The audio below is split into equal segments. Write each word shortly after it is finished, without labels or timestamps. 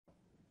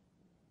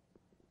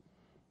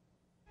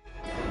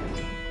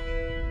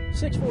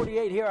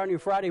6:48 here on your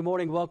Friday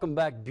morning. Welcome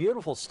back.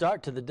 Beautiful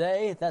start to the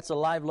day. That's a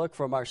live look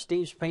from our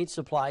Steve's Paint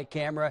Supply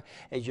camera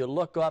as you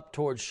look up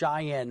towards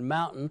Cheyenne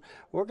Mountain.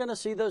 We're going to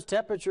see those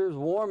temperatures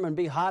warm and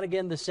be hot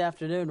again this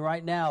afternoon.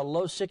 Right now,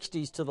 low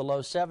 60s to the low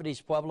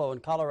 70s, Pueblo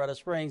and Colorado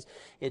Springs.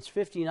 It's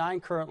 59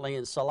 currently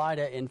in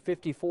Salida and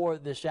 54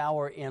 this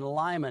hour in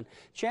Lyman.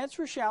 Chance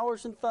for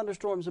showers and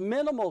thunderstorms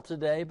minimal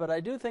today, but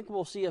I do think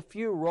we'll see a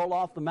few roll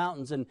off the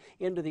mountains and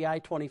into the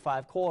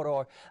I-25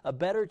 corridor. A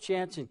better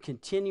chance in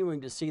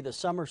continuing to see the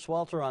summer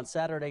swelter on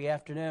Saturday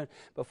afternoon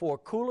before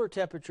cooler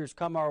temperatures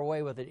come our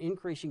way with an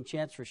increasing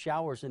chance for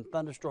showers and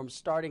thunderstorms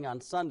starting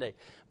on Sunday.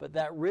 But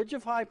that ridge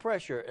of high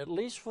pressure, at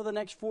least for the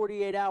next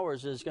 48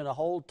 hours, is going to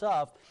hold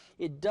tough.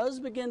 It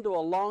does begin to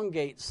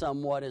elongate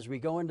somewhat as we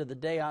go into the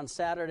day on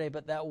Saturday,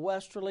 but that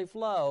westerly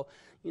flow,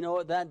 you know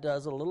what that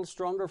does? A little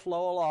stronger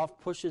flow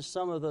aloft pushes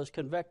some of those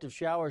convective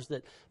showers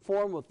that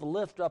form with the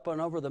lift up and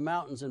over the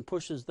mountains and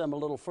pushes them a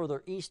little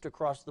further east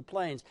across the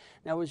plains.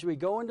 Now, as we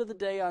go into the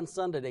day on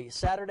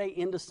Saturday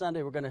into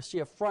Sunday, we're going to see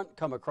a front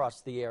come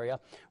across the area.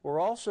 We're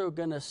also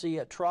going to see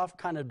a trough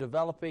kind of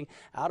developing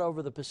out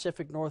over the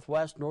Pacific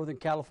Northwest, Northern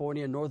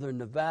California, Northern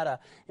Nevada.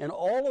 And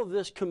all of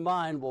this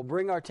combined will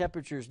bring our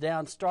temperatures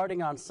down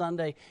starting on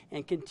Sunday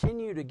and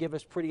continue to give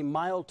us pretty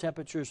mild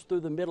temperatures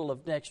through the middle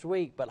of next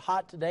week. But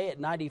hot today at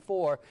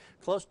 94,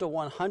 close to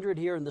 100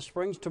 here in the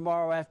Springs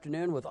tomorrow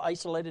afternoon with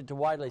isolated to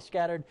widely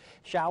scattered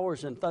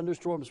showers and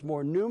thunderstorms,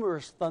 more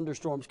numerous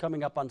thunderstorms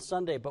coming up on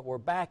Sunday, but we're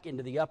back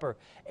into the upper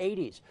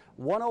 80s.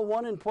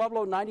 101 in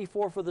Pueblo,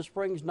 94 for the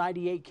Springs,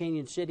 98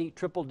 Canyon City.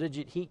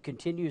 Triple-digit heat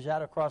continues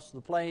out across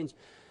the plains.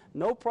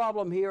 No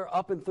problem here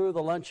up and through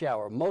the lunch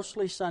hour.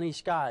 Mostly sunny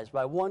skies.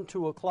 By 1,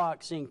 2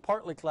 o'clock, seeing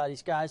partly cloudy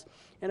skies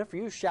and a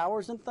few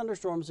showers and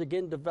thunderstorms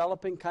again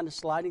developing, kind of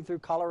sliding through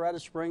Colorado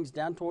Springs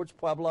down towards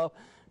Pueblo.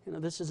 You know,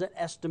 this is an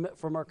estimate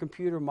from our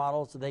computer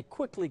models. So they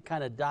quickly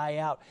kind of die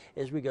out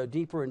as we go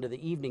deeper into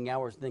the evening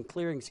hours, then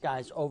clearing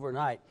skies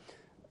overnight.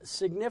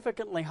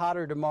 Significantly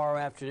hotter tomorrow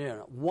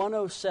afternoon.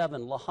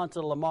 107 La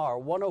Junta, Lamar,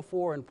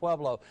 104 in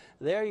Pueblo.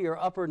 There your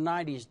upper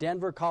 90s,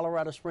 Denver,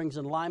 Colorado Springs,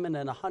 and Lyman,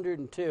 and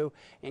 102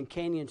 in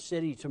Canyon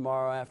City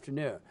tomorrow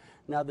afternoon.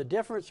 Now the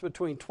difference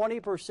between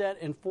 20%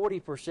 and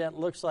 40%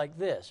 looks like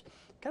this.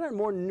 Kind of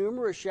more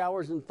numerous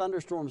showers and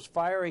thunderstorms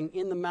firing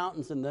in the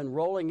mountains and then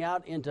rolling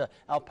out into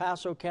El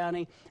Paso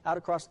County, out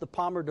across the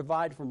Palmer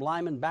Divide from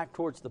Lyman back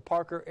towards the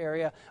Parker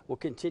area. We'll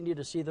continue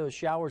to see those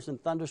showers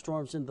and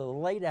thunderstorms into the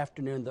late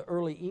afternoon, the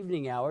early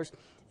evening hours.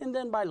 And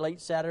then by late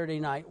Saturday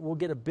night, we'll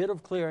get a bit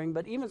of clearing,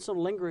 but even some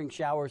lingering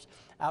showers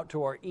out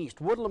to our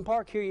east. Woodland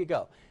Park, here you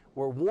go.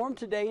 We're warm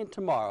today and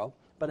tomorrow,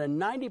 but a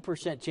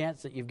 90%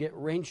 chance that you get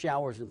rain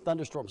showers and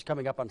thunderstorms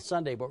coming up on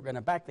Sunday, but we're going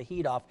to back the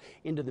heat off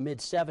into the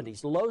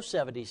mid-70s, low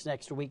 70s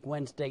next week,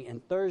 Wednesday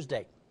and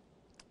Thursday.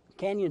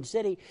 Canyon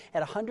City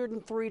at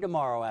 103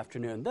 tomorrow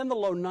afternoon, then the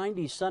low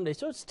 90s Sunday,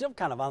 so it's still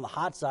kind of on the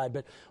hot side,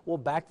 but we'll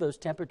back those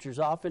temperatures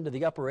off into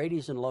the upper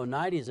 80s and low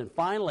 90s, and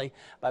finally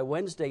by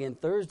Wednesday and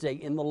Thursday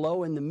in the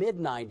low and the mid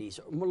 90s,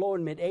 low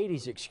and mid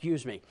 80s,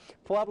 excuse me.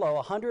 Pueblo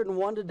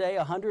 101 today,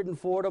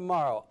 104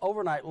 tomorrow,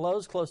 overnight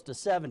lows close to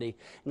 70,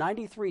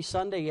 93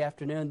 Sunday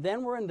afternoon,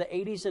 then we're in the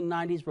 80s and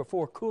 90s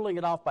before cooling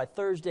it off by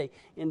Thursday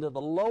into the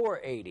lower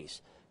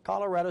 80s.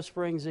 Colorado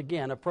Springs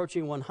again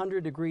approaching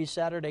 100 degrees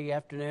Saturday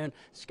afternoon.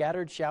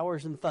 Scattered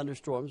showers and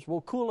thunderstorms.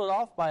 We'll cool it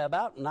off by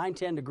about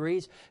 9-10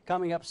 degrees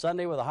coming up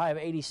Sunday with a high of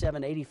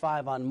 87,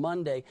 85 on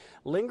Monday.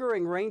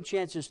 Lingering rain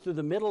chances through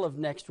the middle of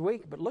next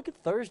week. But look at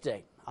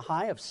Thursday, a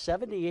high of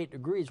 78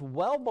 degrees,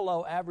 well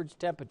below average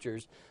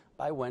temperatures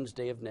by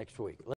Wednesday of next week.